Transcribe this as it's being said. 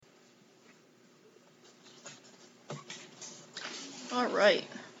All right,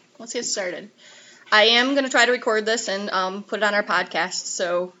 let's get started. I am going to try to record this and put it on our podcast,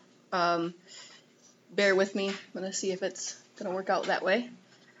 so bear with me. I'm going to see if it's going to work out that way.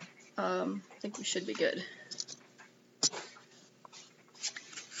 I think we should be good.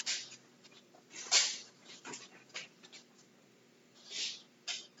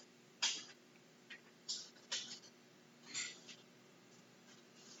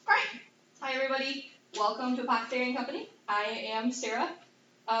 All right. Hi, everybody. Welcome to Apothecary & Company. I am Sarah.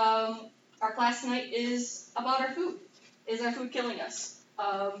 Our class tonight is about our food. Is our food killing us?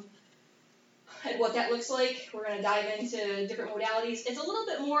 And what that looks like. We're going to dive into different modalities. It's a little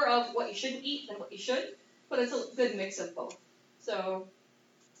bit more of what you shouldn't eat than what you should, but it's a good mix of both. So,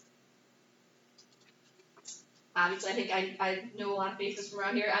 obviously, I think I know a lot of faces from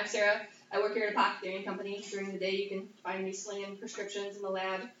around here. I'm Sarah. I work here at Apothecary & Company. During the day, you can find me slinging prescriptions in the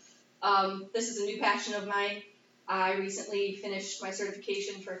lab. This is a new passion of mine. I recently finished my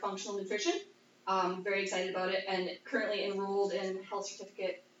certification for functional nutrition. Very excited about it, and currently enrolled in health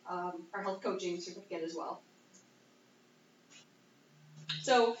certificate, our health coaching certificate as well.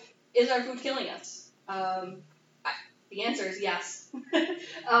 So, is our food killing us? The answer is yes.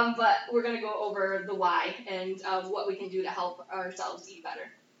 But we're going to go over the why and what we can do to help ourselves eat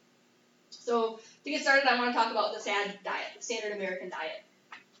better. So, to get started, I want to talk about the SAD diet, the standard American diet.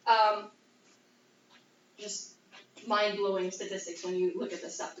 Just mind-blowing statistics when you look at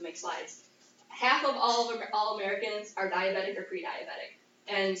this stuff to make slides. Half of all Americans are diabetic or pre-diabetic.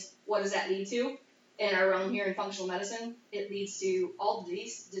 And what does that lead to? In our realm here in functional medicine, it leads to all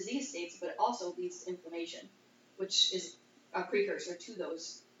disease states, but it also leads to inflammation, which is a precursor to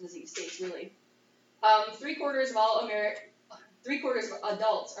those disease states, really. 3/4 of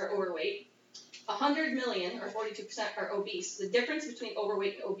adults are overweight. 100 million, or 42%, are obese. The difference between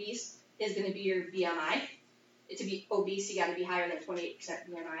overweight and obese is going to be your BMI. To be obese, you got to be higher than 28%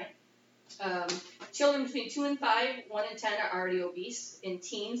 BMI. Children between 2 and 5, 1 in 10 are already obese. In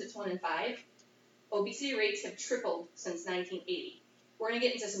teens, it's 1 in 5. Obesity rates have tripled since 1980. We're going to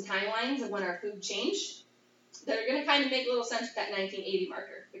get into some timelines of when our food changed that are going to kind of make a little sense with that 1980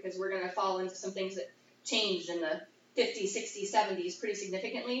 marker, because we're going to fall into some things that changed in the 50s, 60s, 70s pretty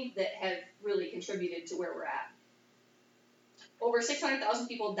significantly that have really contributed to where we're at. Over 600,000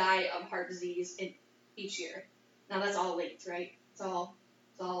 people die of heart disease each year. Now that's all linked, right? It's all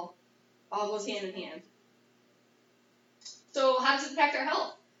goes hand in hand. So how does it affect our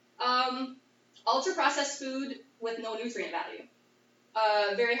health? Ultra-processed food with no nutrient value.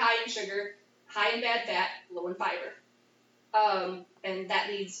 Very high in sugar, high in bad fat, low in fiber. And that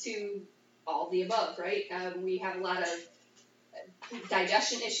leads to all the above, right? We have a lot of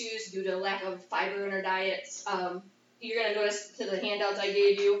digestion issues due to lack of fiber in our diets. You're going to notice to the handouts I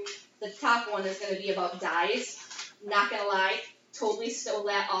gave you, the top one is going to be about dyes. Not going to lie, totally stole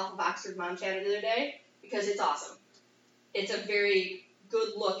that off of Oxford Mom Chatter the other day because it's awesome. It's a very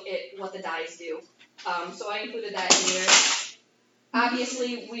good look at what the dyes do. So I included that in here.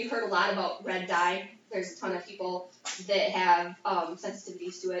 Obviously, we've heard a lot about red dye. There's a ton of people that have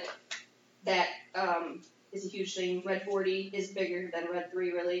sensitivities to it. That is a huge thing. Red 40 is bigger than red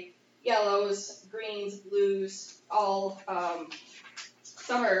 3, really. Yellows, greens, blues, all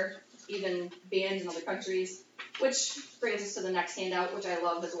some are even banned in other countries, which brings us to the next handout, which I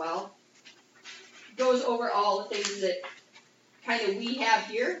love as well. Goes over all the things that kind of we have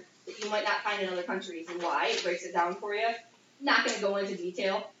here that you might not find in other countries and why. It breaks it down for you. Not going to go into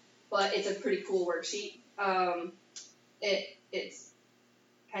detail, but it's a pretty cool worksheet. It's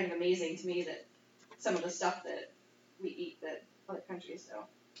kind of amazing to me that some of the stuff that we eat that other countries don't.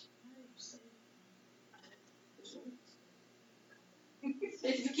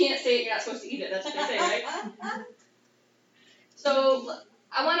 If you can't say it, you're not supposed to eat it. That's what they say, right? So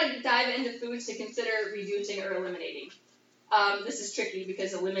I want to dive into foods to consider reducing or eliminating. This is tricky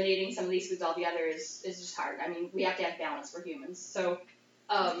because eliminating some of these foods altogether is just hard. I mean, we have to have balance for humans. So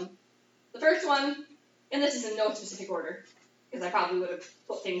the first one, and this is in no specific order, because I probably would have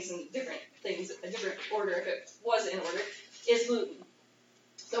put things in a different order if it was in order, is gluten.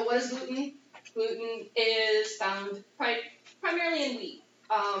 So what is gluten? Gluten is found primarily in wheat.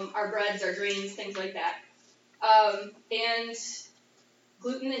 Our breads, our grains, things like that. And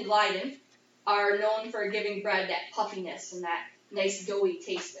gluten and gliadin are known for giving bread that puffiness and that nice doughy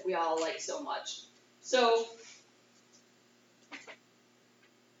taste that we all like so much. So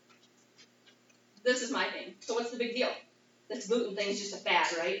this is my thing. So what's the big deal? This gluten thing is just a fad,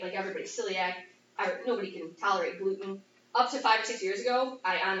 right? Like everybody's celiac. Nobody can tolerate gluten. Up to 5 or 6 years ago,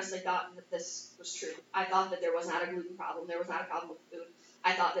 I honestly thought that this was true. I thought that there was not a gluten problem. There was not a problem with food.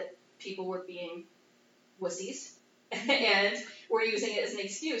 I thought that people were being wussies and we're using it as an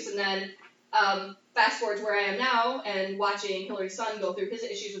excuse. And then fast forward to where I am now and watching Hillary's son go through his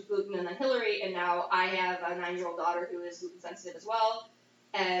issues with gluten, and then Hillary, and now I have a 9-year-old daughter who is gluten sensitive as well,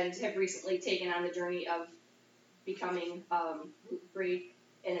 and have recently taken on the journey of becoming gluten free,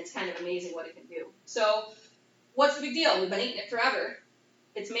 and it's kind of amazing what it can do. So what's the big deal? We've been eating it forever.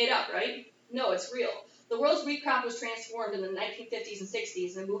 It's made up, right? No, it's real. The world's wheat crop was transformed in the 1950s and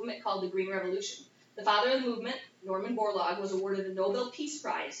 60s in a movement called the Green Revolution. The father of the movement, Norman Borlaug, was awarded the Nobel Peace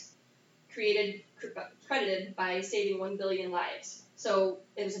Prize, credited by saving 1 billion lives. So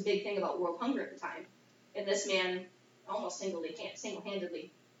it was a big thing about world hunger at the time. And this man almost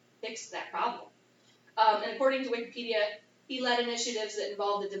single-handedly fixed that problem. And according to Wikipedia, he led initiatives that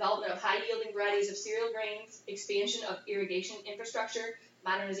involved the development of high-yielding varieties of cereal grains, expansion of irrigation infrastructure,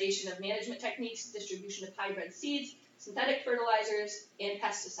 modernization of management techniques, distribution of hybrid seeds, synthetic fertilizers, and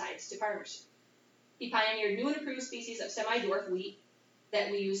pesticides to farmers. He pioneered new and improved species of semi-dwarf wheat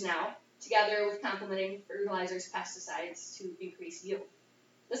that we use now, together with complementing fertilizers, pesticides to increase yield.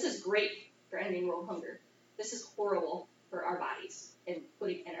 This is great for ending world hunger. This is horrible for our bodies and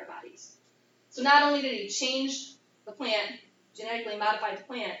putting in our bodies. So not only did he change the plant, genetically modify the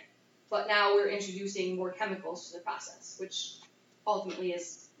plant, but now we're introducing more chemicals to the process, which ultimately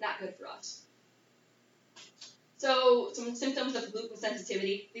is not good for us. So some symptoms of gluten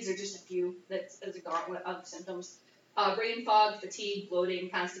sensitivity. These are just a few. That's a gauntlet of symptoms. Brain fog, fatigue, bloating,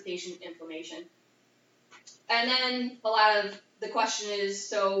 constipation, inflammation. And then a lot of the question is,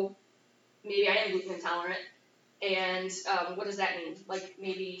 so maybe I am gluten intolerant, and what does that mean? Like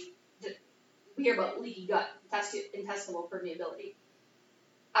maybe we hear about leaky gut, intestinal permeability.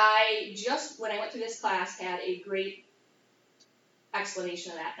 I just, when I went through this class, had a great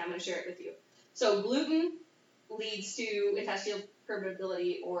explanation of that, and I'm going to share it with you. So gluten leads to intestinal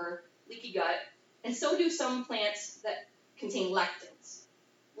permeability or leaky gut, and so do some plants that contain lectins.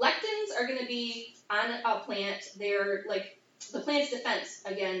 Lectins are going to be on a plant. They're like the plant's defense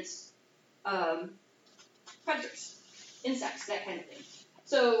against predators, insects, that kind of thing.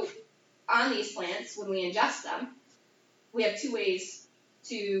 So on these plants, when we ingest them, we have two ways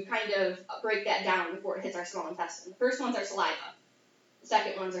to kind of break that down before it hits our small intestine. The first one's our saliva. The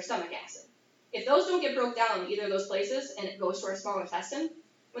second one's our stomach acid. If those don't get broke down in either of those places and it goes to our small intestine,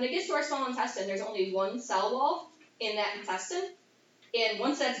 when it gets to our small intestine, there's only one cell wall in that intestine, and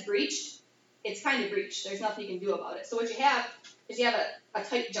once that's breached, it's kind of breached. There's nothing you can do about it. So what you have is you have a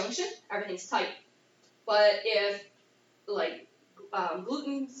tight junction. Everything's tight. But if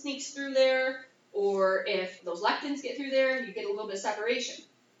gluten sneaks through there, or if those lectins get through there, you get a little bit of separation.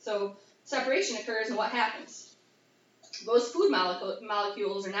 So separation occurs, and what happens? Those food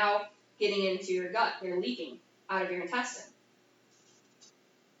molecules are now getting into your gut. They're leaking out of your intestine.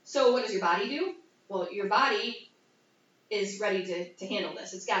 So what does your body do? Well, your body is ready to handle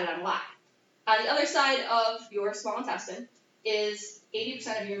this. It's got it on lock. On the other side of your small intestine is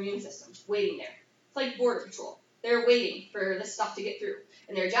 80% of your immune system waiting there. It's like border patrol. They're waiting for this stuff to get through,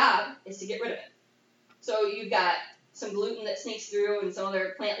 and their job is to get rid of it. So you've got some gluten that sneaks through and some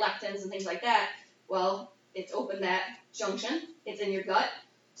other plant lectins and things like that. Well, it's opened that junction. It's in your gut.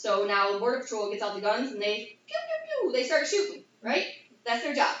 So now the border patrol gets out the guns and they pew, pew, pew. They start shooting, right? That's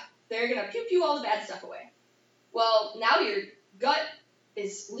their job. They're going to pew, pew all the bad stuff away. Well, now your gut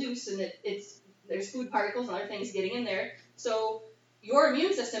is loose and there's food particles and other things getting in there. So your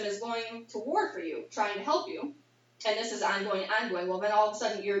immune system is going to war for you, trying to help you. And this is ongoing. Well, then all of a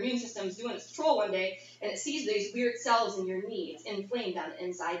sudden your immune system is doing its patrol one day and it sees these weird cells in your knee. It's inflamed on the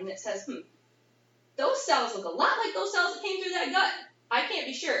inside and it says, those cells look a lot like those cells that came through that gut. I can't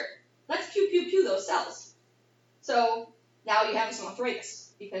be sure. Let's pew, pew, pew those cells. So now you have some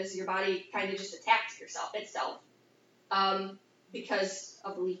arthritis because your body kind of just attacked itself because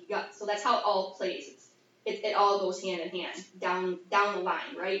of the leaky gut. So that's how it all plays. It all goes hand in hand down the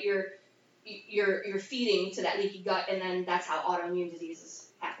line, right? You're feeding to that leaky gut, and then that's how autoimmune diseases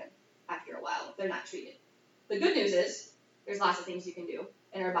happen after a while if they're not treated. The good news is there's lots of things you can do,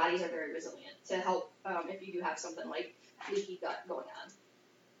 and our bodies are very resilient to help if you do have something like leaky gut going on.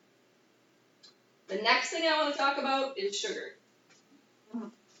 The next thing I want to talk about is sugar.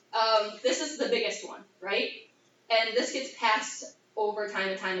 This is the biggest one, right? And this gets passed over time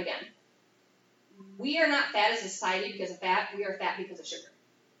and time again. We are not fat as a society because of fat. We are fat because of sugar.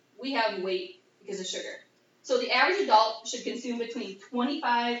 We have weight because of sugar. So the average adult should consume between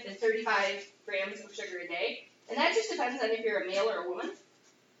 25 to 35 grams of sugar a day. And that just depends on if you're a male or a woman.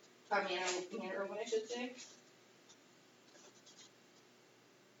 A man or a woman, I should say.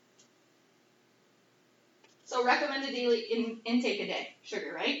 So recommended daily intake a day,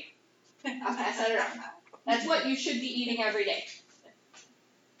 sugar, right? I'll pass that around. That's what you should be eating every day.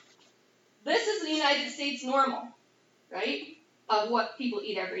 This is the United States normal, right, of what people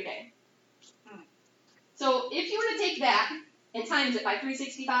eat every day. So if you were to take that and times it by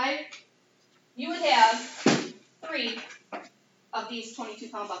 365, you would have 3 of these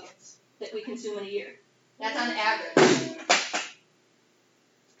 22-pound buckets that we consume in a year. That's on average.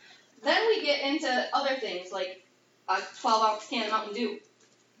 Then we get into other things like a 12-ounce can of Mountain Dew,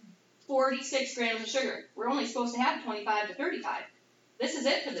 46 grams of sugar. We're only supposed to have 25 to 35. This is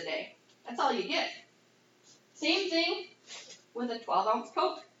it for the day. That's all you get. Same thing with a 12-ounce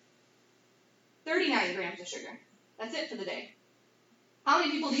Coke, 39 grams of sugar. That's it for the day. How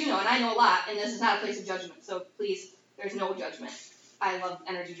many people do you know? And I know a lot, and this is not a place of judgment, so please, there's no judgment. I love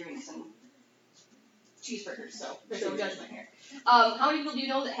energy drinks and cheeseburgers, so there's no judgment here. How many people do you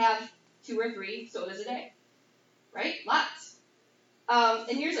know that have 2 or 3 sodas a day? Right? Lots.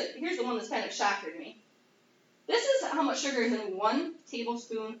 And here's the one that's kind of shocker to me. This is how much sugar is in 1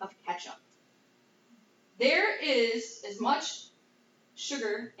 tablespoon of ketchup. There is as much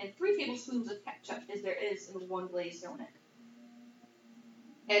sugar in 3 tablespoons of ketchup as there is in 1 glazed donut.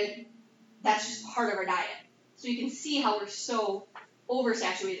 And that's just part of our diet. So you can see how we're so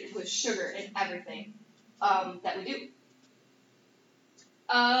oversaturated with sugar in everything that we do.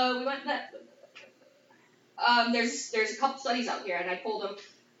 We went that. There's a couple studies out here, and I pulled them.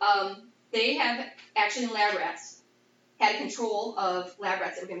 They have actually in lab rats had a control of lab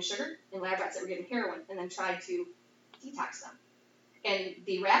rats that were given sugar and lab rats that were given heroin, and then tried to detox them. And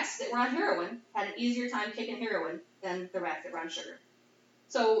the rats that were on heroin had an easier time kicking heroin than the rats that were on sugar.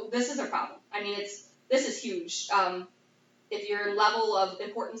 So this is a problem. I mean, this is huge. If your level of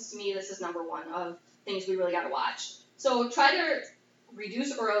importance to me, this is number 1 of things we really got to watch. So try to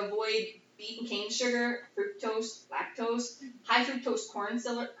reduce or avoid beet and cane sugar, fructose, lactose. High fructose corn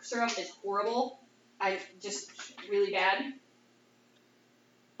syrup is horrible. Just really bad.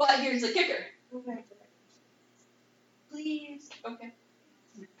 But here's the kicker. Okay. Please. Okay.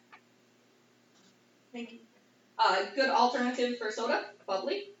 Thank you. Good alternative for soda,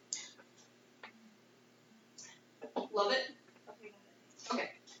 bubbly. Love it. Okay.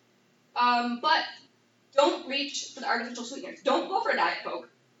 But don't reach for the artificial sweeteners. Don't go for a Diet Coke.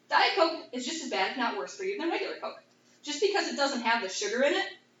 Diet Coke is just as bad, if not worse, for you than regular Coke. Just because it doesn't have the sugar in it,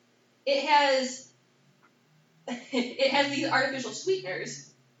 it has these artificial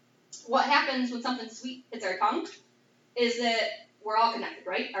sweeteners. What happens when something sweet hits our tongue is that we're all connected,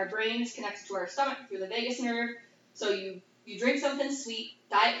 right? Our brain is connected to our stomach through the vagus nerve. So you drink something sweet,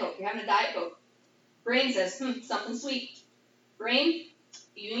 Diet Coke. You're having a Diet Coke. Brain says, something sweet. Brain,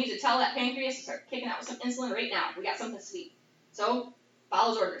 you need to tell that pancreas to start kicking out with some insulin right now. We got something sweet. So,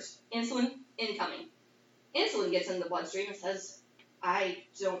 follows orders. Insulin incoming. Insulin gets in the bloodstream and says, I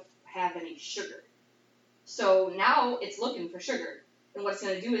don't have any sugar. So now it's looking for sugar. And what it's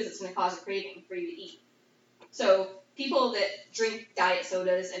going to do is it's going to cause a craving for you to eat. So people that drink diet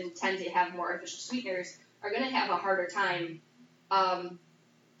sodas and tend to have more artificial sweeteners are going to have a harder time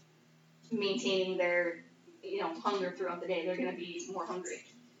maintaining their hunger throughout the day. They're going to be more hungry.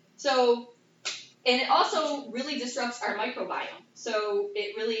 So, and it also really disrupts our microbiome. So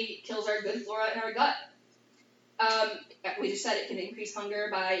it really kills our good flora in our gut. We just said it can increase hunger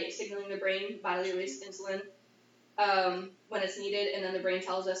by signaling the brain bodily release insulin when it's needed, and then the brain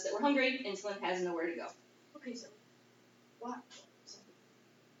tells us that we're hungry. Insulin has nowhere to go. Okay, so why?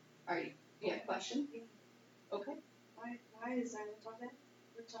 You have a question? Yeah. Okay. Why is xylitol bad?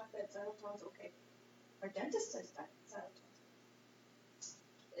 We're taught that xylitol is okay. Our dentist says that xylitol.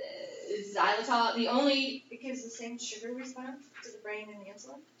 Xylitol, the only... It gives the same sugar response to the brain and the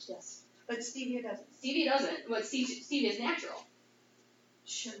insulin? Yes. But stevia doesn't. Stevia doesn't. But stevia is natural.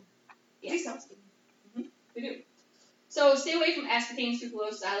 Sure. Yeah. We sell stevia. Mm-hmm. We do. So stay away from aspartame,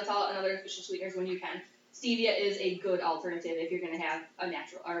 sucralose, xylitol, and other artificial sweeteners when you can. Stevia is a good alternative if you're going to have a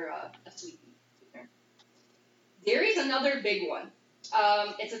natural or a sweetener. Dairy is another big one.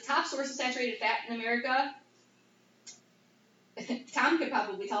 It's a top source of saturated fat in America. Tom could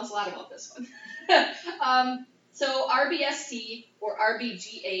probably tell us a lot about this one. So RBST or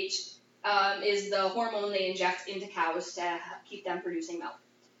RBGH is the hormone they inject into cows to keep them producing milk.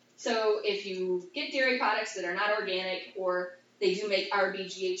 So if you get dairy products that are not organic or they do make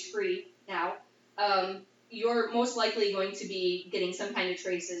RBGH free now, you're most likely going to be getting some kind of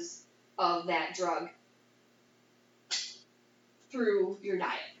traces of that drug through your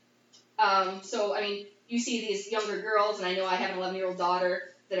diet. So, I mean, you see these younger girls, and I know I have an 11-year-old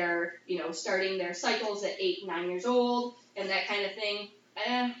daughter that are, starting their cycles at 8, 9 years old, and that kind of thing.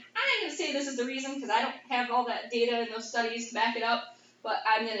 And I ain't going to say this is the reason, because I don't have all that data and those studies to back it up, but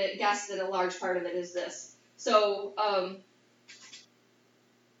I'm going to guess that a large part of it is this. So,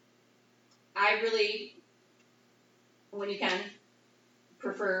 I really, when you can,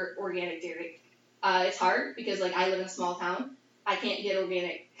 prefer organic dairy. It's hard because, like, I live in a small town. I can't get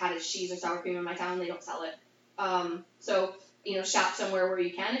organic cottage cheese or sour cream in my town. They don't sell it. So, shop somewhere where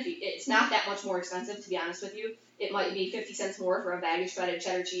you can. It's not that much more expensive, to be honest with you. It might be 50 cents more for a bag of shredded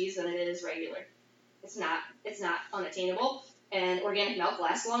cheddar cheese than it is regular. It's not unattainable. And organic milk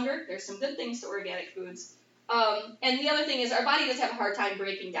lasts longer. There's some good things to organic foods. And the other thing is our body does have a hard time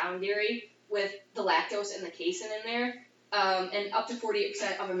breaking down dairy with the lactose and the casein in there. And up to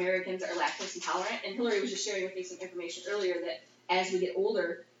 48% of Americans are lactose intolerant. And Hillary was just sharing with me some information earlier that as we get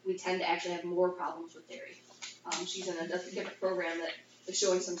older, we tend to actually have more problems with dairy. She's in a different program that is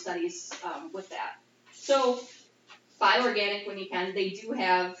showing some studies with that. So buy organic when you can. They do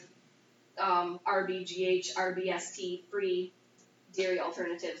have RBGH, RBST free dairy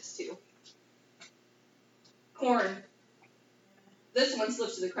alternatives too. Corn. This one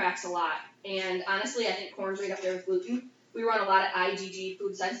slips through the cracks a lot. And honestly, I think corn's right up there with gluten. We run a lot of IgG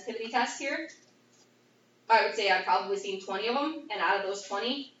food sensitivity tests here. I would say I've probably seen 20 of them, and out of those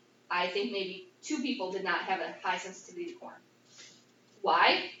 20, I think maybe 2 people did not have a high sensitivity to corn.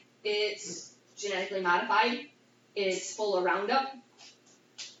 Why? It's genetically modified. It's full of Roundup.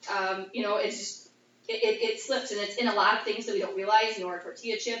 It's just, it slips, and it's in a lot of things that we don't realize. Our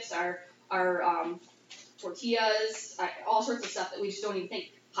tortilla chips, our tortillas, all sorts of stuff that we just don't even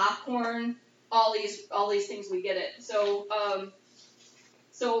think. Popcorn, all these things we get it. So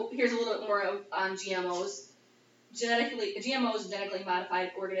here's a little bit more on GMOs. GMO is a genetically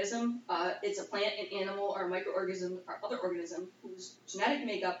modified organism. It's a plant, an animal, or a microorganism, or other organism whose genetic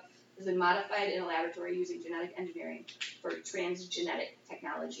makeup has been modified in a laboratory using genetic engineering for transgenic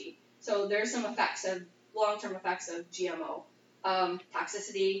technology. So there's some long-term effects of GMO.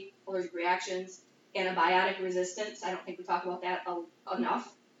 Toxicity, allergic reactions, antibiotic resistance. I don't think we talk about that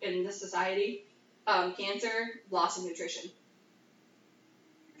enough in this society. Cancer, loss of nutrition.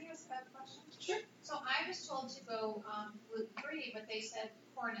 Can I ask that question? Sure. So I was told to go gluten-free, but they said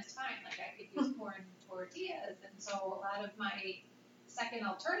corn is fine. Like I could use corn tortillas, and so a lot of my second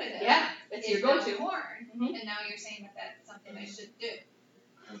alternative it's is your go-to. corn. Mm-hmm. And now you're saying that that's something I should do.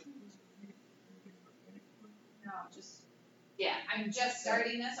 No, I'm just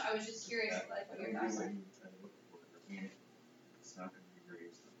starting this. So I was just curious, like what your thoughts are.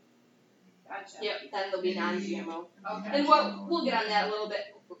 Gotcha. Yep, then they'll be non-GMO. Okay. And we'll get on that a little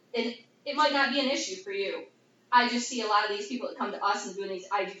bit. It might not be an issue for you. I just see a lot of these people that come to us and doing these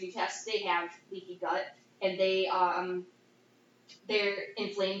IgG tests, they have leaky gut, and they're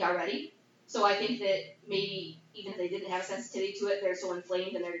inflamed already. So I think that maybe even if they didn't have a sensitivity to it, they're so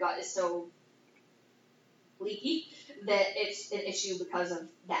inflamed and their gut is so leaky that it's an issue because of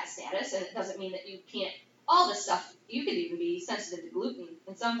that status. And it doesn't mean that you can't, all this stuff, you could even be sensitive to gluten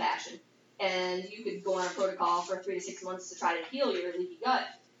in some fashion. And you could go on a protocol for 3 to 6 months to try to heal your leaky gut.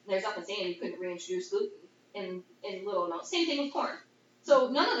 There's nothing saying you couldn't reintroduce gluten in little amounts. Same thing with corn. So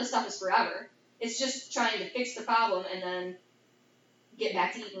none of this stuff is forever. It's just trying to fix the problem and then get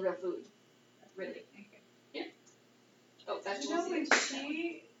back to eating real food. Really. Yeah. Oh, vegetables.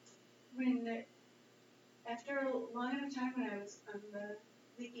 After a long enough time when I was on the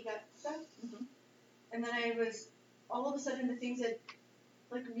leaky gut stuff, mm-hmm. and then I was all of a sudden the things that,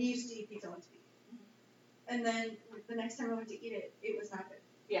 like, we used to eat pizza once a week. Mm-hmm. And then the next time I went to eat it, it was not good.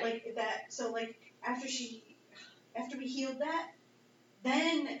 Yeah. Like that. So like after we healed that,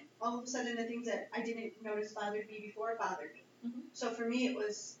 then all of a sudden the things that I didn't notice bothered me before bothered me. Mm-hmm. So for me it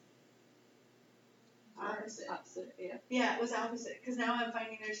was opposite. Opposite, yeah. Yeah, it was opposite. Because now I'm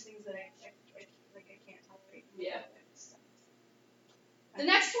finding there's things that I can't tolerate. Yeah. The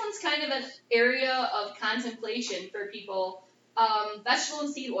next one's kind of an area of contemplation for people. Vegetable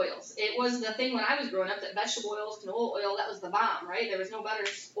and seed oils. It was the thing when I was growing up that vegetable oils, canola oil, that was the bomb, right? There was no better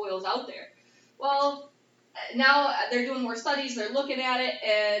oils out there. Well, now they're doing more studies, they're looking at it,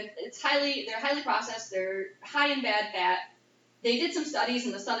 and they're highly processed, they're high in bad fat. They did some studies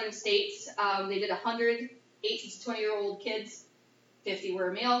in the southern states. They did 100 18 to 20-year-old kids. 50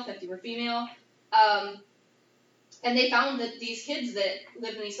 were male, 50 were female. And they found that these kids that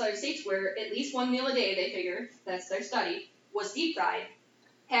lived in these southern states where at least one meal a day, they figured, that's their study, was deep fried,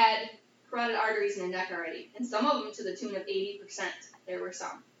 had carotid arteries in the neck already. And some of them to the tune of 80%. There were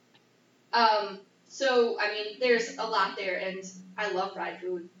some. So, I mean, there's a lot there, and I love fried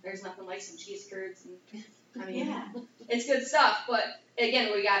food. There's nothing like some cheese curds. And, I mean, Yeah. It's good stuff, but again,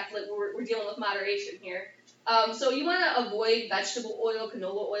 we're dealing with moderation here. So you want to avoid vegetable oil,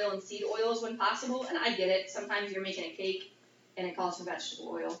 canola oil, and seed oils when possible, and I get it. Sometimes you're making a cake, and it calls for vegetable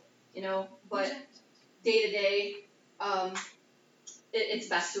oil, but day to day, it's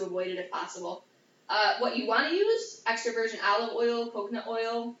best to avoid it if possible. What you want to use, extra virgin olive oil, coconut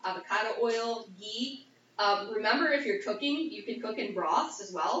oil, avocado oil, ghee. Remember, if you're cooking, you can cook in broths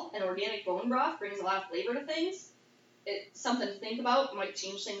as well. An organic bone broth brings a lot of flavor to things. It's something to think about. It might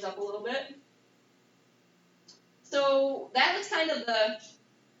change things up a little bit. So that was kind of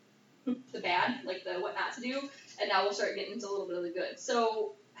the bad, like the what not to do, and now we'll start getting into a little bit of the good.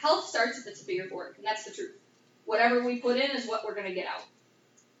 So health starts at the tip of your fork, and that's the truth. Whatever we put in is what we're going to get out.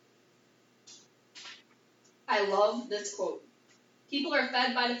 I love this quote. People are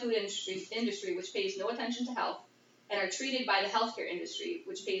fed by the food industry, which pays no attention to health, and are treated by the healthcare industry,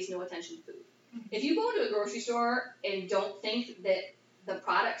 which pays no attention to food. If you go into a grocery store and don't think that the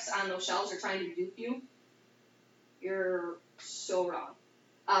products on those shelves are trying to dupe you, you're so wrong.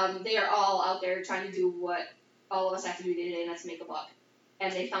 They are all out there trying to do what all of us have to do day to day, and that's make a buck.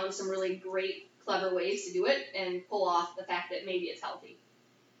 And they found some really great, clever ways to do it and pull off the fact that maybe it's healthy.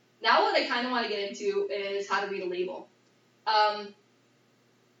 Now what I kind of want to get into is how to read a label.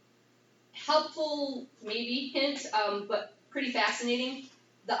 Helpful, maybe, hint, but pretty fascinating.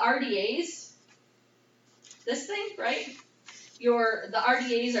 The RDAs, this thing, right? The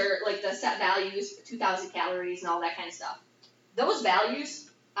RDAs are like the set values, 2,000 calories and all that kind of stuff. Those values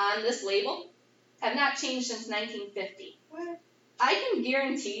on this label have not changed since 1950. What? I can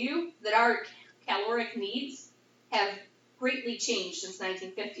guarantee you that our caloric needs have greatly changed since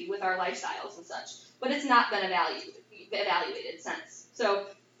 1950 with our lifestyles and such, but it's not been evaluated since. So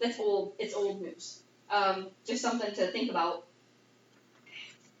that's old. It's old news. Just something to think about.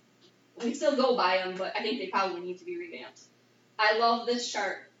 We still go by them, but I think they probably need to be revamped. I love this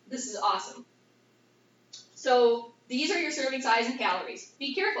chart. This is awesome. So these are your serving size and calories.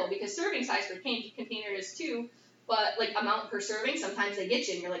 Be careful because serving size for container is 2, but like amount per serving, sometimes they get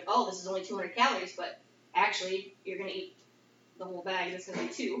you and you're like, oh, this is only 200 calories, but actually you're going to eat the whole bag and it's going to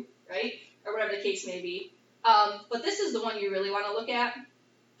be 2, right? Or whatever the case may be. But this is the one you really want to look at.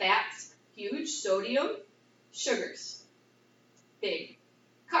 Fats, huge. Sodium, sugars, big.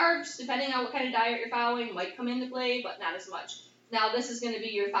 Carbs, depending on what kind of diet you're following, might come into play, but not as much. Now, this is going to be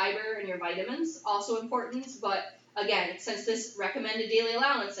your fiber and your vitamins, also important, but again, since this recommended daily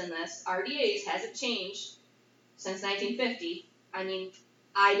allowance in this, RDAs hasn't changed since 1950. I mean,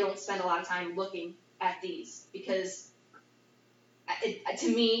 I don't spend a lot of time looking at these because,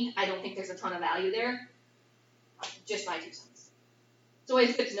 to me, I don't think there's a ton of value there. Just my 2 cents. It's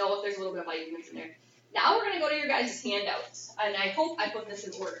always good to know if there's a little bit of vitamins in there. Now we're going to go to your guys' handouts, and I hope I put this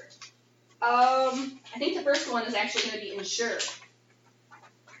in order. I think the first one is actually going to be Ensure.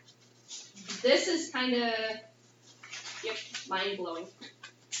 This is kind of, mind-blowing.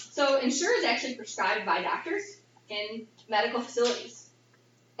 So Ensure is actually prescribed by doctors in medical facilities.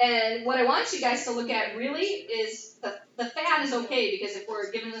 And what I want you guys to look at really is the fat is okay, because if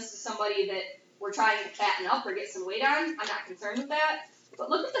we're giving this to somebody that we're trying to fatten up or get some weight on, I'm not concerned with that. But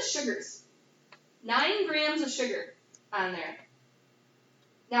look at the sugars. 9 grams of sugar on there.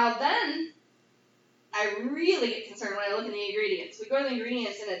 Now then, I really get concerned when I look at the ingredients. We go to the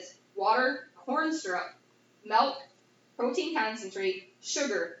ingredients and it's water, corn syrup, milk, protein concentrate,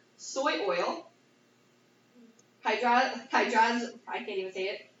 sugar, soy oil, I can't even say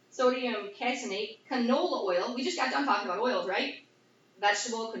it, sodium caseinate, canola oil. We just got done talking about oils, right?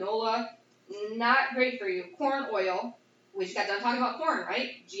 Vegetable, canola, not great for you. Corn oil. We just got done talking about corn, right?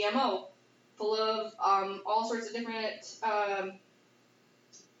 GMO. Full of all sorts of different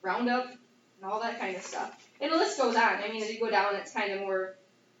Roundup and all that kind of stuff. And the list goes on. I mean, as you go down, it's kind of more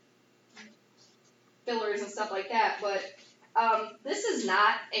fillers and stuff like that. But this is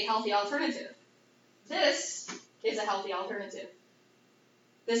not a healthy alternative. This is a healthy alternative.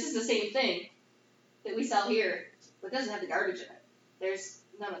 This is the same thing that we sell here, but it doesn't have the garbage in it. There's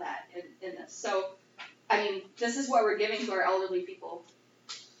none of that in this. So, I mean, this is what we're giving to our elderly people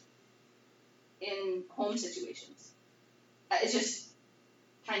in home situations. It's just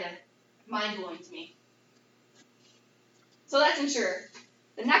kind of mind-blowing to me. So that's Ensure.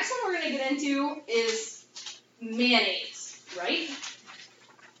 The next one we're going to get into is mayonnaise, right?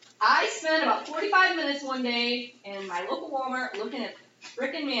 I spent about 45 minutes one day in my local Walmart looking at the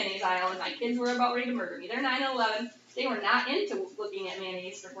frickin' mayonnaise aisle, and my kids were about ready to murder me. They're 9 and 11. They were not into looking at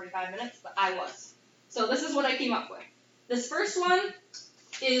mayonnaise for 45 minutes, but I was. So this is what I came up with. This first one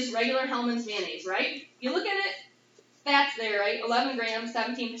is regular Hellmann's mayonnaise, right? You look at it, fat's there, right? 11 grams,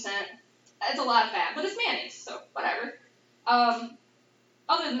 17%. That's a lot of fat, but it's mayonnaise, so whatever.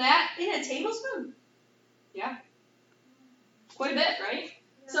 Other than that, in a tablespoon. Yeah. Quite a bit, right?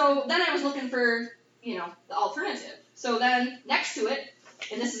 So then I was looking for, the alternative. So then next to it,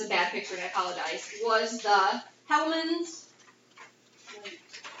 and this is a bad picture, and I apologize, was the Hellmann's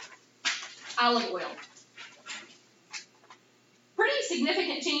olive oil. Pretty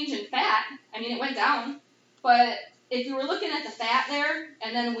significant change in fat. I mean, it went down, but if you were looking at the fat there,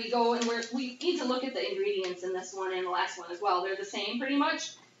 and then we go and we need to look at the ingredients in this one and the last one as well. They're the same pretty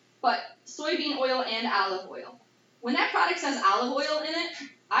much, but soybean oil and olive oil. When that product says olive oil in it,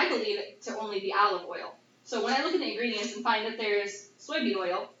 I believe it to only be olive oil. So when I look at the ingredients and find that there's soybean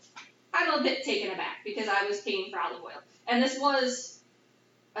oil, I'm a bit taken aback because I was paying for olive oil. And this was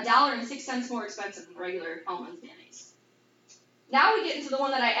 $1.06 more expensive than regular Hellmann's mayonnaise. Now we get into the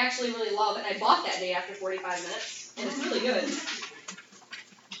one that I actually really love, and I bought that day after 45 minutes, and it's really good.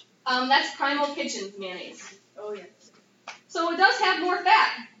 That's Primal Kitchen mayonnaise. Oh, yeah. So it does have more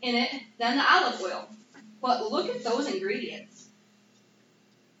fat in it than the olive oil. But look at those ingredients.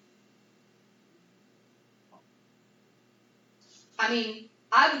 I mean,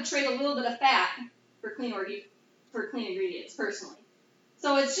 I would trade a little bit of fat for clean ingredients, personally.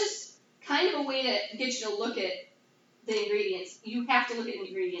 So it's just kind of a way to get you to look at the ingredients. You have to look at the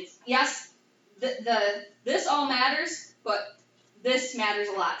ingredients. Yes, this all matters, but this matters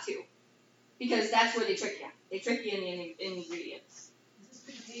a lot too. Because that's where they trick you. They trick you in the ingredients. Is this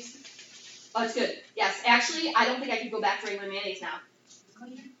pretty decent? Oh, it's good. Yes, actually, I don't think I could go back to regular mayonnaise now.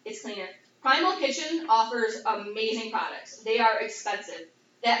 Cleaner? It's cleaner. Primal Kitchen offers amazing products. They are expensive.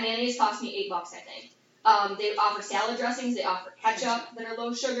 That mayonnaise cost me $8, I think. They offer salad dressings. They offer ketchup that are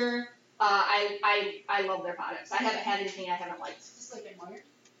low sugar. I love their products. I haven't had anything I haven't liked. Just like in Walmart?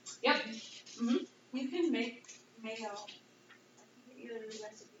 Yep. Mm-hmm. You can make mayo. I can get you the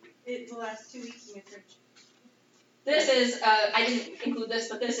recipe. It will last 2 weeks in your fridge. This is, I didn't include this,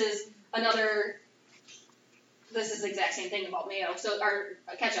 but this is this is the exact same thing about mayo. So, our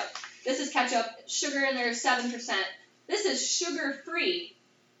ketchup. This is ketchup. Sugar in there is 7%. This is sugar-free.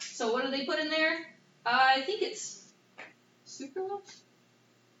 So what do they put in there? I think it's sucralose?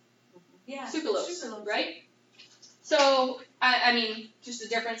 Yeah. Sucralose, right? So, I mean, just a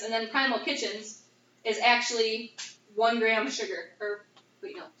difference. And then Primal Kitchens is actually 1 gram of sugar. Or,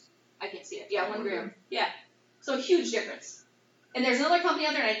 wait, no. I can't see it. Yeah, 1 gram. Yeah. So, huge difference. And there's another company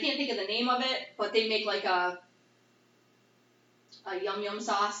out there, and I can't think of the name of it, but they make like a yum yum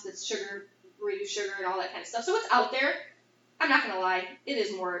sauce that's sugar, reduced sugar, and all that kind of stuff. So, it's out there. I'm not going to lie. It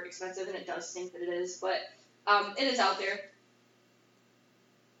is more expensive, and it does stink that it is, but it is out there.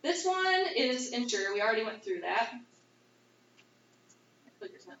 This one is Ensure. We already went through that. My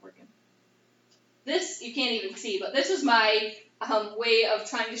clicker's not working. This, you can't even see, but this was my way of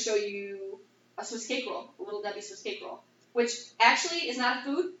trying to show you a Swiss cake roll, a Little Debbie Swiss cake roll, which actually is not a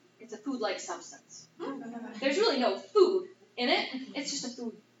food. It's a food-like substance. There's really no food in it. It's just a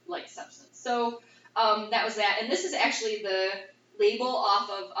food-like substance. So that was that. And this is actually the label off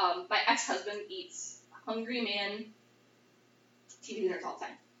of my ex-husband eats Hungry Man TV dinners all the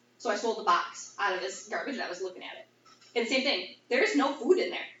time. So I sold the box out of his garbage and I was looking at it. And same thing. There's no food in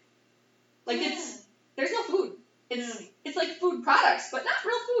there. Like there's no food. It's like food products, but not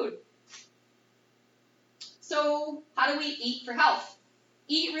real food. So how do we eat for health?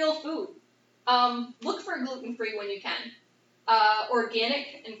 Eat real food. Look for gluten-free when you can.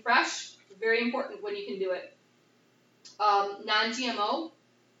 Organic and fresh, very important when you can do it. Non-GMO,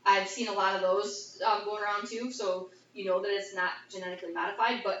 I've seen a lot of those going around too, so you know that it's not genetically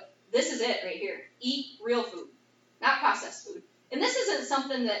modified, but this is it right here. Eat real food, not processed food. And this isn't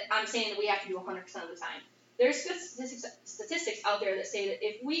something that I'm saying that we have to do 100% of the time. There's statistics out there that say that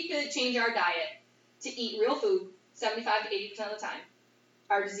if we could change our diet to eat real food 75 to 80% of the time,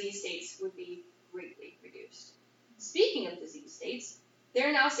 our disease states would be greatly reduced. Speaking of disease states,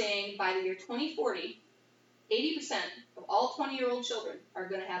 they're now saying by the year 2040, 80% of all 20-year-old children are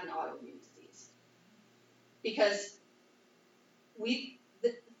going to have an autoimmune disease. Because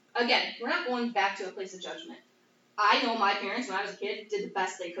again, we're not going back to a place of judgment. I know my parents, when I was a kid, did the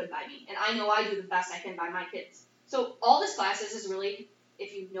best they could by me. And I know I do the best I can by my kids. So all this class is really,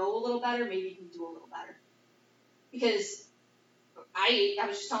 if you know a little better, maybe you can do a little better. Because I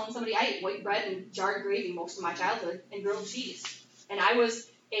was just telling somebody I ate white bread and jarred gravy most of my childhood and grilled cheese. And I was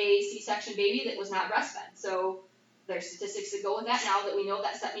a C-section baby that was not breastfed. So there's statistics that go with that now that we know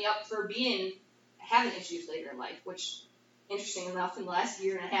that set me up for having issues later in life, which, interesting enough, in the last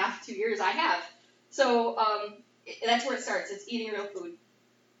year and a half, 2 years, I have. So that's where it starts. It's eating real food.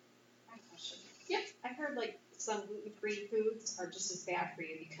 I have a question. Yep. I've heard like some gluten-free foods are just as bad for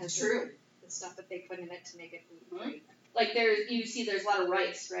you because True. of the stuff that they put in it to make it gluten-free. Like there's a lot of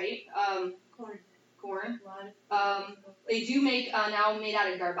rice, right? Corn. Corn. A lot of They do make now made out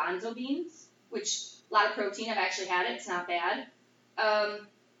of garbanzo beans. which a lot of protein. I've actually had it. It's not bad.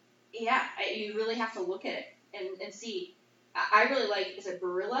 You really have to look at it and see. I really like, is it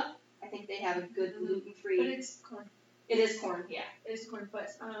Barilla? I think they have a good gluten-free. But it's corn. It is corn, yeah. It is corn, but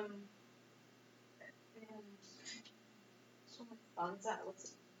and So like Banza, what's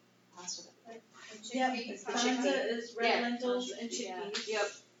it? Pasta. yeah, Chickpeas, Banza is red Yeah. lentils and Yeah. chickpeas.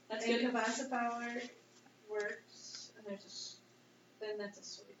 Yep, that's and good. Kavasa flour works, and then that's a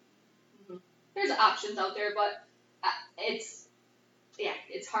soy. There's options out there, but it's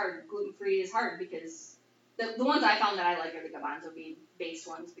hard. Gluten-free is hard because the ones I found that I like are the garbanzo bean based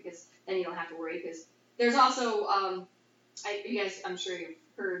ones, because then you don't have to worry. Because there's also I'm sure you've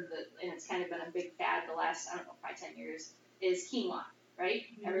heard that, and it's kind of been a big fad the last, I don't know, probably 10 years, is quinoa, right?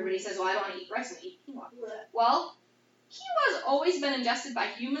 Mm-hmm. Everybody says, well, I don't want to eat rice, I'm going to eat quinoa. Blech. Well, quinoa has always been ingested by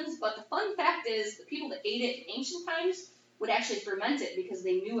humans, but the fun fact is the people that ate it in ancient times would actually ferment it because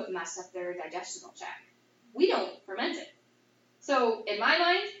they knew it messed up their digestional tract. We don't ferment it. So, in my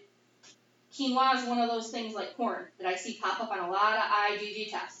mind, quinoa is one of those things like corn that I see pop up on a lot of IgG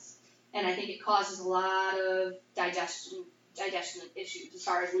tests. And I think it causes a lot of digestion issues as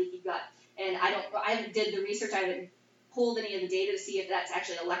far as leaky gut. And I haven't did the research, I haven't pulled any of the data to see if that's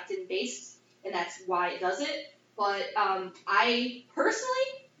actually a lectin based, and that's why it does it. But I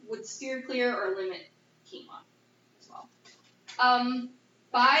personally would steer clear or limit quinoa as well.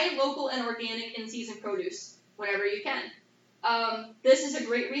 Buy local and organic in-season produce whenever you can. This is a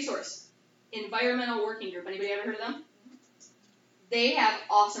great resource. Environmental Working Group. Anybody ever heard of them? They have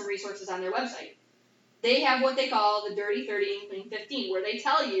awesome resources on their website. They have what they call the Dirty 30 and Clean 15, where they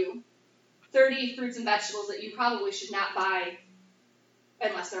tell you 30 fruits and vegetables that you probably should not buy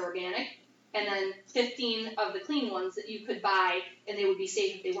unless they're organic, and then 15 of the clean ones that you could buy and they would be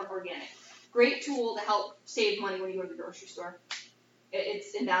safe if they weren't organic. Great tool to help save money when you go to the grocery store.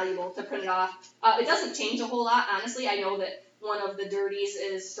 It's invaluable to print it off. It doesn't change a whole lot, honestly. I know that one of the dirties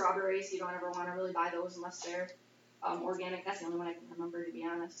is strawberries. You don't ever want to really buy those unless they're organic. That's the only one I can remember, to be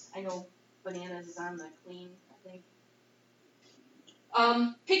honest. I know bananas is on the clean, I think.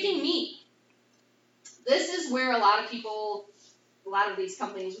 Picking meat. This is where a lot of these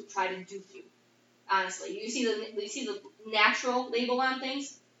companies try to dupe you. Honestly, you see the natural label on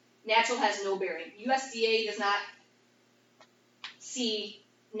things. Natural has no bearing. USDA does not see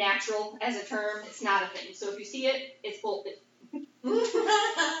natural as a term. It's not a thing. So if you see it, it's bullshit.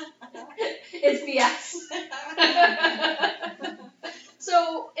 It's BS.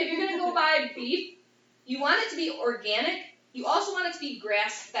 So if you're gonna go buy beef, you want it to be organic. You also want it to be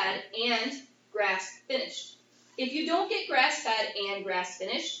grass-fed and grass-finished. If you don't get grass-fed and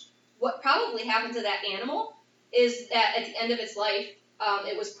grass-finished, what probably happened to that animal is that at the end of its life,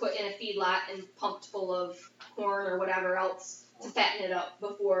 it was put in a feedlot and pumped full of corn or whatever else to fatten it up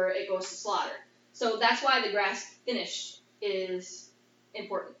before it goes to slaughter. So that's why the grass-finished is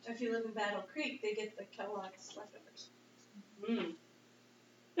important. If you live in Battle Creek, they get the Kellogg's leftovers. Mm.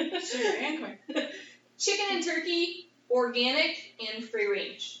 Sugar and corn. Chicken and turkey, organic and free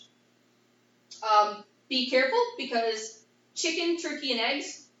range. Be careful because chicken, turkey, and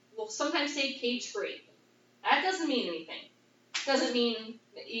eggs will sometimes say cage free. That doesn't mean anything. Doesn't mean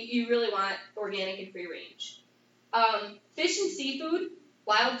you really want organic and free range. Fish and seafood,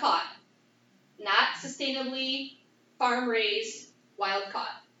 wild caught. Not sustainably farm raised, wild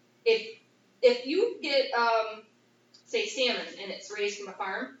caught. If you get say salmon and it's raised from a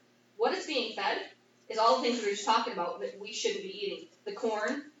farm, what it's being fed is all the things we were just talking about that we shouldn't be eating. The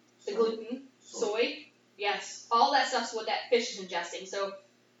corn, the gluten, soy, yes, all that stuff's what that fish is ingesting. So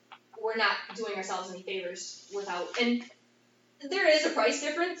we're not doing ourselves any favors without. And there is a price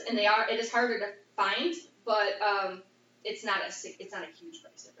difference, and it is harder to find, but it's not a huge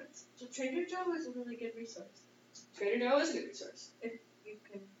price difference. So Trader Joe is a really good resource. Trader Joe is a good resource. If you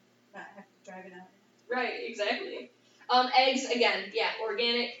can not have to drive it out. Right, exactly. Eggs, again, yeah,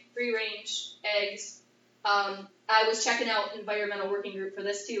 organic, free range eggs. I was checking out Environmental Working Group for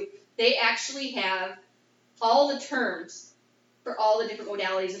this too. They actually have all the terms for all the different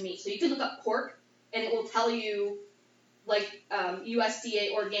modalities of meat. So you can look up pork, and it will tell you like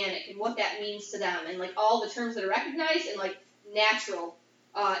USDA organic and what that means to them, and like all the terms that are recognized, and like natural,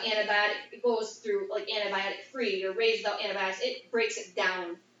 antibiotic. It goes through like antibiotic free or raised without antibiotics. It breaks it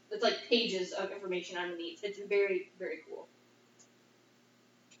down. It's like pages of information on the meats. It's very, very cool.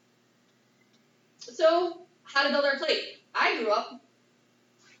 So, how to build our plate. I grew up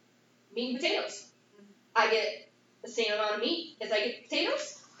meat and potatoes. I get the same amount of meat as I get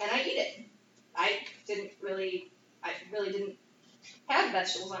potatoes, and I eat it. I really didn't have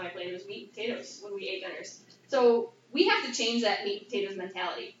vegetables on my plate. It was meat and potatoes when we ate dinners. So we have to change that meat and potatoes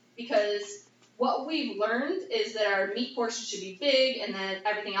mentality, because What we've learned is that our meat portion should be big and then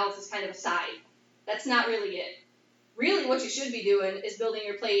everything else is kind of a side. That's not really it. Really what you should be doing is building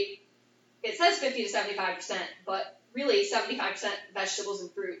your plate. It says 50 to 75%, but really 75% vegetables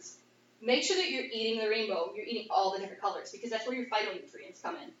and fruits. Make sure that you're eating the rainbow. You're eating all the different colors because that's where your phytonutrients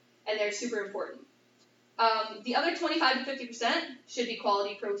come in, and they're super important. The other 25 to 50% should be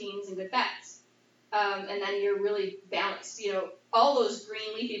quality proteins and good fats. And then you're really balanced. All those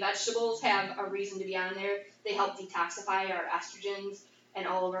green leafy vegetables have a reason to be on there. They help detoxify our estrogens and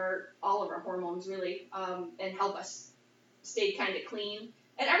all of our hormones really, and help us stay kind of clean.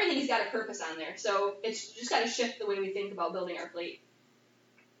 And everything's got a purpose on there. So it's just got to shift the way we think about building our plate.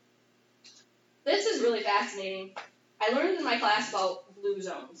 This is really fascinating. I learned in my class about blue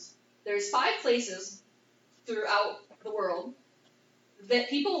zones. There's 5 places throughout the world that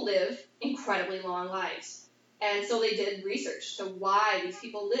people live incredibly long lives. And so they did research to why these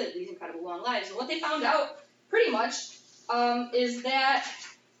people live these incredible long lives. And what they found out, pretty much, is that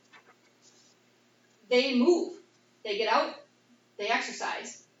they move. They get out. They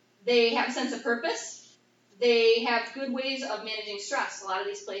exercise. They have a sense of purpose. They have good ways of managing stress. A lot of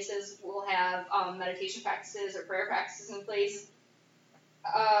these places will have meditation practices or prayer practices in place.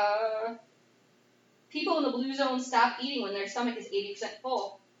 People in the blue zone stop eating when their stomach is 80%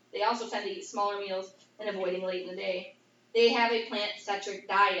 full. They also tend to eat smaller meals and avoiding late in the day. They have a plant-centric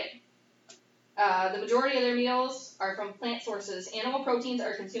diet. The majority of their meals are from plant sources. Animal proteins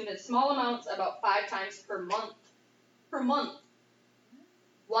are consumed in small amounts, about 5 times per month. Per month.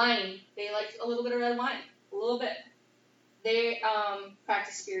 Wine. They like a little bit of red wine. A little bit. They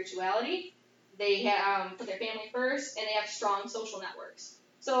practice spirituality. They put their family first, and they have strong social networks.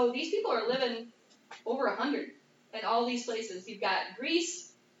 So these people are living over 100 in all these places. You've got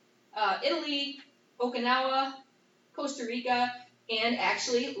Greece, Italy, Okinawa, Costa Rica, and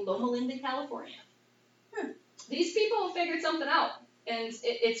actually Loma Linda, California. These people have figured something out, and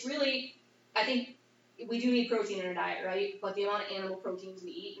it's really, I think, we do need protein in our diet, right? But the amount of animal proteins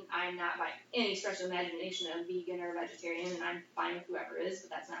we eat, and I'm not by any stretch of imagination a vegan or a vegetarian, and I'm fine with whoever is, but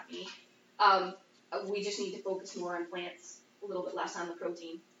that's not me. We just need to focus more on plants, a little bit less on the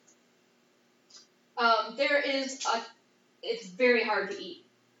protein. It's very hard to eat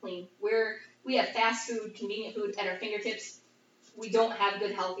clean. We have fast food, convenient food at our fingertips. We don't have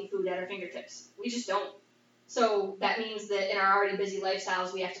good, healthy food at our fingertips. We just don't. So that means that in our already busy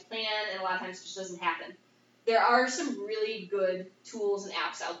lifestyles, we have to plan, and a lot of times it just doesn't happen. There are some really good tools and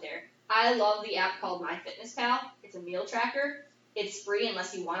apps out there. I love the app called MyFitnessPal. It's a meal tracker. It's free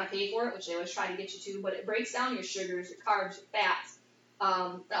unless you want to pay for it, which they always try to get you to, but it breaks down your sugars, your carbs, your fats,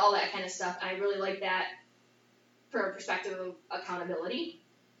 all that kind of stuff. And I really like that from a perspective of accountability.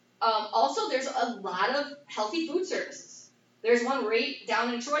 Also, there's a lot of healthy food services. There's one right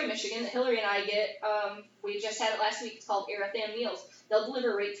down in Troy, Michigan, that Hillary and I get. We just had it last week. It's called Aerathan Meals. They'll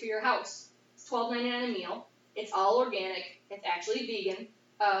deliver right to your house. It's $12.99 a meal. It's all organic. It's actually vegan,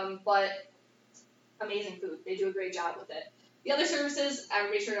 but amazing food. They do a great job with it. The other services,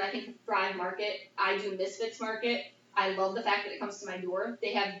 everybody's heard, I think, Thrive Market. I do Misfits Market. I love the fact that it comes to my door.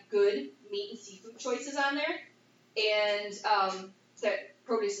 They have good meat and seafood choices on there, and the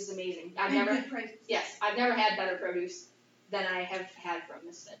produce is amazing. I've never had better produce than I have had from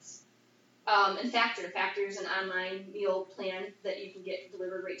Misfits. And Factor is an online meal plan that you can get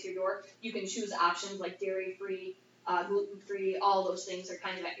delivered right to your door. You can choose options like dairy-free, gluten-free, all those things are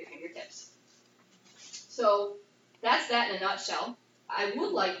kind of at your fingertips. So that's that in a nutshell. I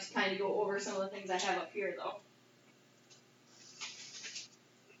would like to kind of go over some of the things I have up here, though.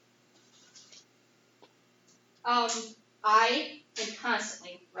 I am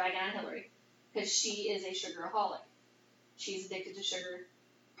constantly ragging on Hillary because she is a sugaraholic. She's addicted to sugar,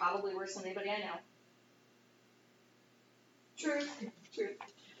 probably worse than anybody I know. True.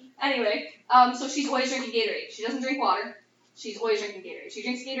 Anyway, so she's always drinking Gatorade. She doesn't drink water. She's always drinking Gatorade. She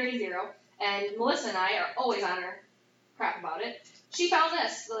drinks Gatorade Zero, and Melissa and I are always on her crap about it. She found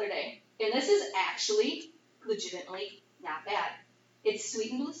this the other day, and this is actually legitimately not bad. It's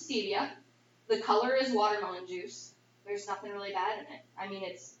sweetened with stevia. The color is watermelon juice. There's nothing really bad in it. I mean,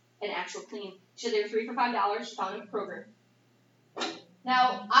 it's an actual clean. She said they were 3 for $5. She found them at Kroger.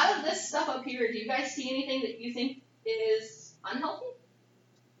 Now, out of this stuff up here, do you guys see anything that you think is unhealthy?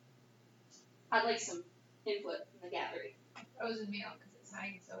 I'd like some input from the gallery. Frozen milk, because it's high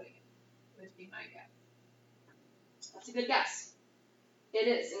in sodium, would be my guess. That's a good guess. It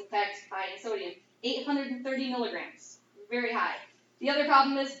is, in fact, high in sodium. 830 milligrams. Very high. The other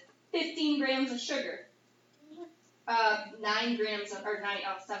problem is 15 grams of sugar.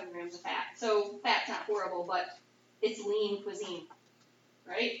 7 grams of fat. So fat's not horrible, but it's lean cuisine,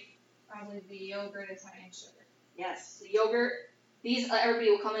 right? probably the yogurt is high in sugar. Yes, the yogurt. These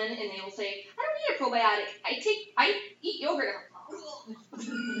everybody will come in and they will say, I don't need a probiotic. I eat yogurt. I'm like, oh.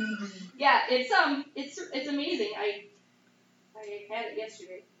 Yeah, it's amazing. I had it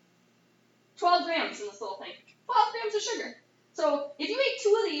yesterday. 12 grams in this little thing. 12 grams of sugar. So if you eat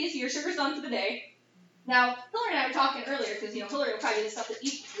 2 of these, your sugar's done for the day. Now, Hillary and I were talking earlier because Hillary will probably be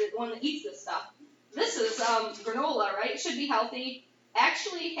the one that eats this stuff. This is granola, right? It should be healthy.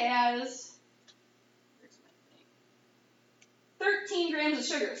 Actually has 13 grams of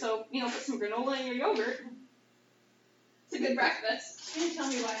sugar. So, put some granola in your yogurt. It's a good breakfast. Can you tell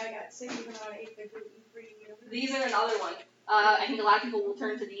me why I got sick even though I ate the gluten-free yogurt? These are another one. I think a lot of people will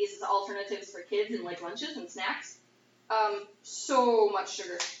turn to these as alternatives for kids in like lunches and snacks. So much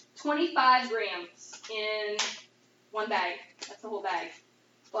sugar. 25 grams in one bag. That's the whole bag.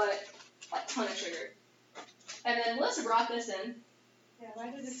 But a ton of sugar. And then Melissa brought this in. Yeah,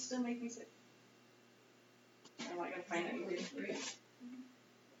 why does it still make me sick? I'm not going to find it gluten-free.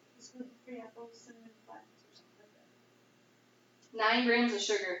 It's gluten-free apples, cinnamon, flax, or something like that. 9 grams of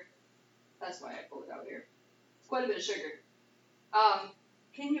sugar. That's why I pulled it out here. It's quite a bit of sugar.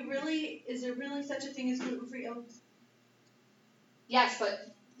 Is there really such a thing as gluten-free oats? Yes,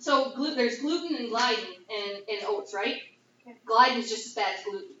 but, there's gluten and gliadin in oats, right? Okay. Gliadin is just as bad as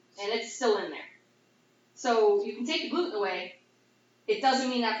gluten, and it's still in there. So you can take the gluten away. It doesn't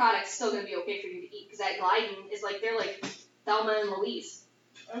mean that product's still going to be okay for you to eat, because that gliadin is they're like Thelma and Louise.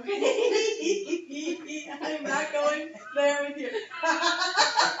 Okay. I'm not going there with you.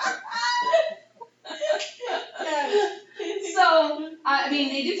 Yeah. So,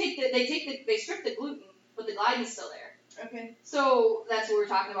 they strip the gluten, but the gliadin's still there. Okay. So that's what we're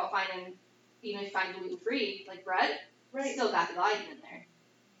talking about finding, even if you find gluten-free, like bread, Right. still got the gliadin in there.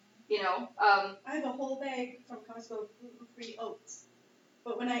 I have a whole bag from Costco of gluten-free oats.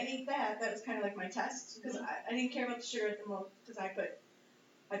 But when I ate that was kind of like my test, because I didn't care about the sugar at the most, because I put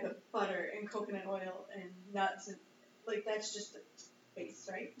butter and coconut oil and nuts, and that's just the base,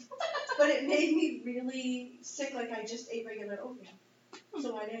 right? But it made me really sick, like I just ate regular oatmeal.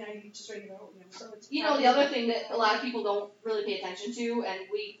 So why didn't I eat just regular oatmeal? So it's The other thing that a lot of people don't really pay attention to, and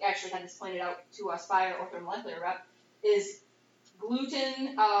we actually had this pointed out to us by our orthomolecular rep, is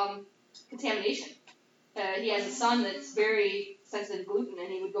gluten contamination. He has a son that's very sensitive to gluten, and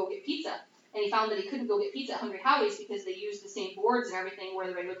he would go get pizza. And he found that he couldn't go get pizza at Hungry Howie's because they used the same boards and everything where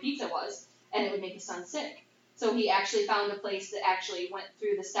the regular pizza was, and it would make his son sick. So he actually found a place that actually went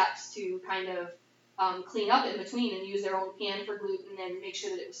through the steps to kind of clean up in between and use their own pan for gluten and make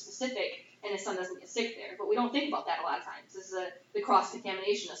sure that it was specific, and his son doesn't get sick there. But we don't think about that a lot of times. This is the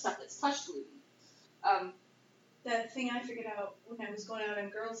cross-contamination of stuff that's touched gluten. The thing I figured out when I was going out on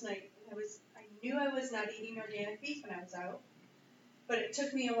girls' night, I knew I was not eating organic beef when I was out, but it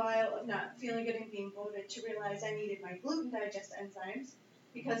took me a while of not feeling good and being bloated to realize I needed my gluten digest enzymes,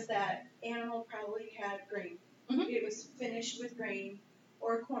 because that animal probably had grain. Mm-hmm. It was finished with grain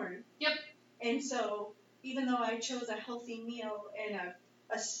or corn. Yep. And so even though I chose a healthy meal and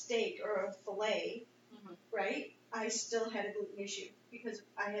a steak or a filet, right, I still had a gluten issue because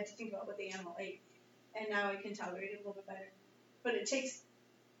I had to think about what the animal ate. And now I can tolerate it a little bit better. But it takes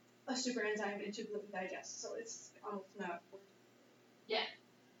a super enzyme into gluten digest, so it's almost not worth it. Yeah.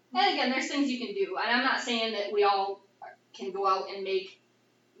 And again, there's things you can do. And I'm not saying that we all can go out and make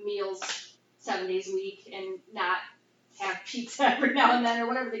meals 7 days a week and not have pizza every now and then or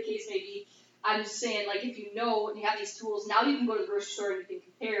whatever the case may be. I'm just saying, if you know and you have these tools, now you can go to the grocery store and you can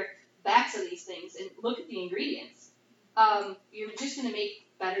compare backs of these things and look at the ingredients. You're just going to make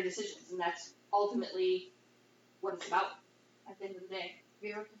better decisions, and that's ultimately what it's about at the end of the day. Have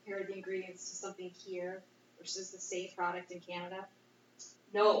you ever compared the ingredients to something here versus the same product in Canada?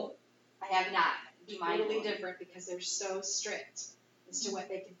 No, I have not. It's totally different because they're so strict as to what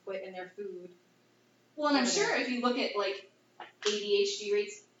they can put in their food. Well, and I'm sure if you look at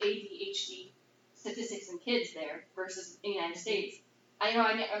ADHD statistics in kids there versus in the United States,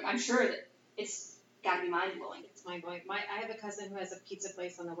 I'm sure that it's got to be mind blowing. It's mind blowing. I have a cousin who has a pizza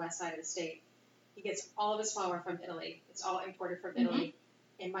place on the west side of the state. He gets all of his flour from Italy. It's all imported from Italy.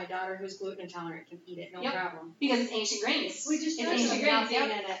 And my daughter, who's gluten intolerant, can eat it, no problem. Because it's ancient grains. We just it's talked ancient about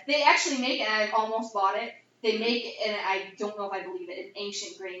grains. Yep. They actually make it, and I've almost bought it. They make, and I don't know if I believe it, an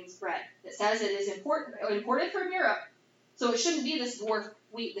ancient grains bread that says it is imported from Europe. So it shouldn't be this dwarf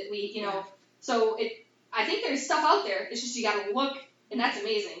wheat that we, Yeah. So I think there's stuff out there. It's just you got to look, and that's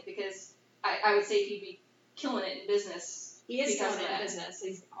amazing because I would say he'd be killing it in business. He is killing it in business.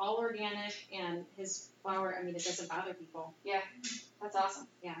 He's all organic, and his flour, it doesn't bother people. Yeah, that's awesome.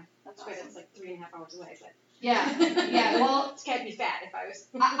 Yeah, That's good. awesome. It's 3.5 hours away, but Yeah. Yeah. Well, This can't be fat if I was.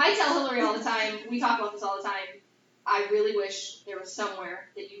 I tell Hillary all the time, we talk about this all the time, I really wish there was somewhere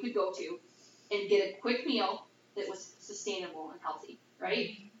that you could go to and get a quick meal that was sustainable and healthy,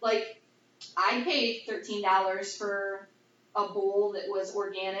 right? Like, I'd pay $13 for a bowl that was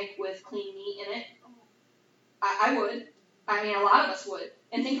organic with clean meat in it. I would. I mean, a lot of us would.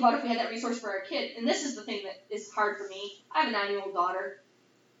 And think about if we had that resource for our kid. And this is the thing that is hard for me. I have a 9-year-old daughter.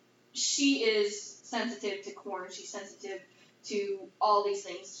 She is sensitive to corn. She's sensitive to all these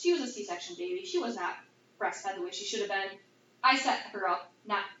things. She was a C-section baby. She was not breastfed the way she should have been. I set her up,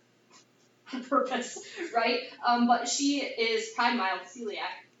 not on purpose, right? But she is probably mild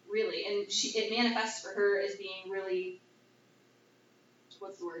celiac, really. And it manifests for her as being really,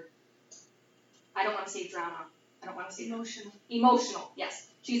 what's the word? I don't want to say drama. I don't want to say Emotional. Emotional, yes.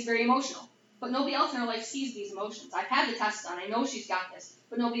 She's very emotional. But nobody else in her life sees these emotions. I've had the test done. I know she's got this.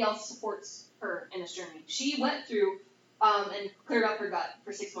 But nobody else supports her in this journey. She went through and cleared up her gut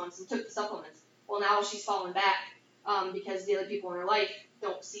for 6 months and took the supplements. Well, now she's fallen back because the other people in her life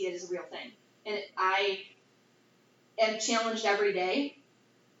don't see it as a real thing. And I am challenged every day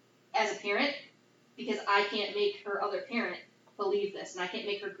as a parent because I can't make her other parent believe this, and I can't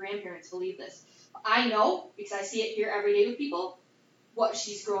make her grandparents believe this. I know, because I see it here every day with people, what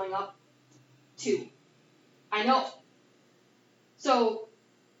she's growing up to. I know. So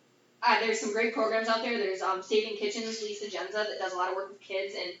there's some great programs out there. There's Saving Kitchens, Lisa Genza, that does a lot of work with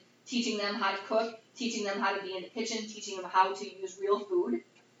kids and teaching them how to cook, teaching them how to be in the kitchen, teaching them how to use real food.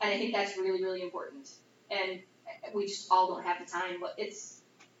 And I think that's really, really important. And we just all don't have the time. But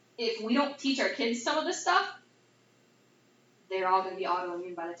if we don't teach our kids some of this stuff, they're all going to be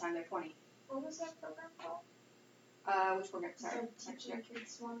autoimmune by the time they're 20. What was that program called? Which program? Sorry. So teaching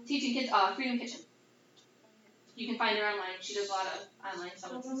kids one. Teaching kids, Freedom Kitchen. You can find her online. She does a lot of online So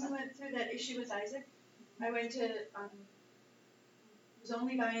summits when and we stuff. went through that issue with Isaac, I went to was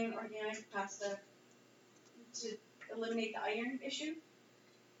only buying organic pasta to eliminate the iron issue,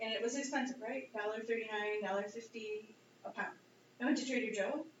 and it was expensive, right? $1.39, $1.50 a pound. I went to Trader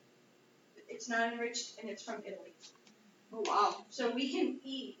Joe. It's not enriched and it's from Italy, Oh, wow. so we can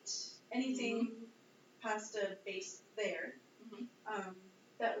eat anything pasta based there. Mhm.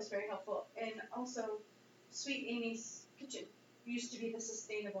 That was very helpful, and also Sweet Amy's Kitchen used to be the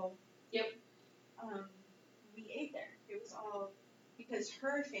sustainable. Yep. We ate there. It was all because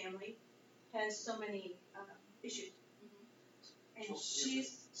her family has so many issues, and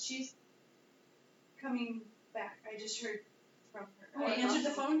she's coming back. I just heard from her. Oh, I that's answered the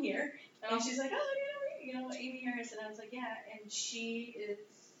awesome. phone here, Oh. and she's like, "Oh, Amy Harris," and I was like, "Yeah," and she is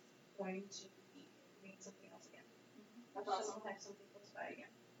going to be doing something else again. That's So awesome. we'll have something close by again.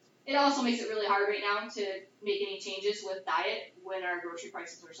 It also makes it really hard right now to make any changes with diet when our grocery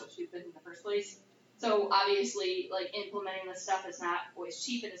prices are so stupid in the first place. So obviously, like, implementing this stuff is not always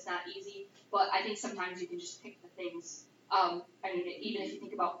cheap and it's not easy, but I think sometimes you can just pick the things. I mean, even if you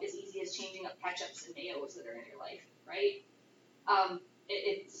think about as easy as changing up ketchups and mayos that are in your life, right?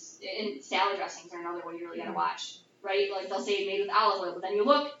 And salad dressings are another one you really gotta watch, right? Like, they'll say made with olive oil, but then you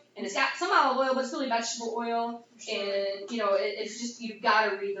look and it's got some olive oil, but it's really vegetable oil. And, it's just, you've got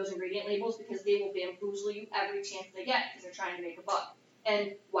to read those ingredient labels because they will bamboozle you every chance they get because they're trying to make a buck.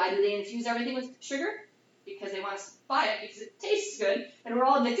 And why do they infuse everything with sugar? Because they want us to buy it because it tastes good and we're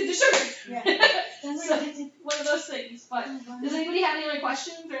all addicted to sugar. Yeah. So, one of those things. But does anybody have any other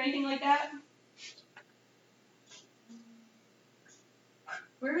questions or anything like that?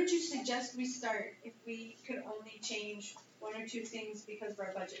 Where would you suggest we start if we could only change one or two things because of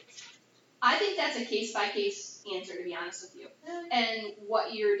our budget? I think that's a case-by-case answer, to be honest with you. And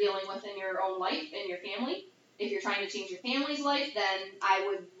what you're dealing with in your own life and your family. If you're trying to change your family's life, then I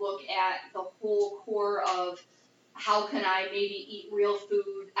would look at the whole core of how can I maybe eat real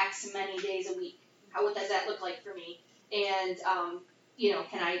food X many days a week? What does that look like for me? And,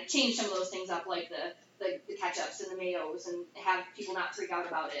 can I change some of those things up, like the ketchups and the mayos, and have people not freak out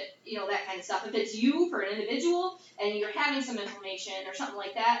about it? That kind of stuff. If it's you for an individual and you're having some inflammation or something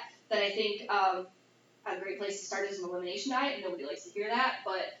like that, then I think a great place to start is an elimination diet, and nobody likes to hear that,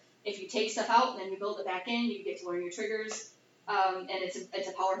 but if you take stuff out and then you build it back in, you get to learn your triggers, and it's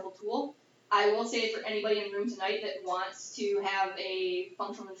a powerful tool. I will say for anybody in the room tonight that wants to have a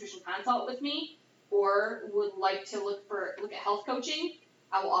functional nutrition consult with me or would like to look at health coaching,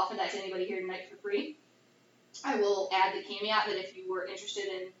 I will offer that to anybody here tonight for free. I will add the caveat that if you were interested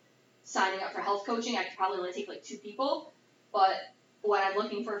in signing up for health coaching, I could probably only take like 2 people, but what I'm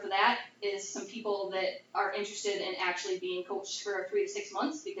looking for that is some people that are interested in actually being coached for 3 to 6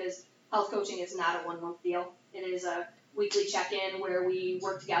 months, because health coaching is not a 1-month deal. It is a weekly check-in where we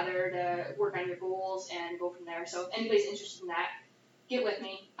work together to work on your goals and go from there. So if anybody's interested in that, get with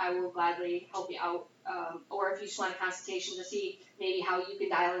me. I will gladly help you out. Or if you just want a consultation to see maybe how you can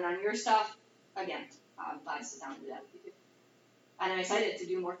dial in on your stuff, again, I'm glad to sit down and do that with you. And I'm excited to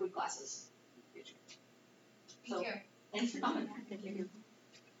do more food classes in the future. Thank you. Thanks for coming. Thank you.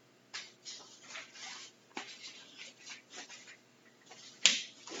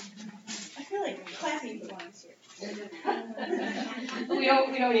 I feel like clapping belongs here. we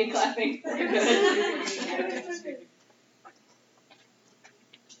don't need clapping. We're good.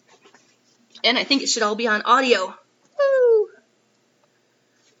 And I think it should all be on audio. Woo!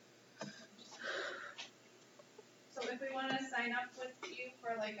 So if we want to sign up with you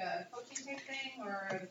for like a coaching type thing or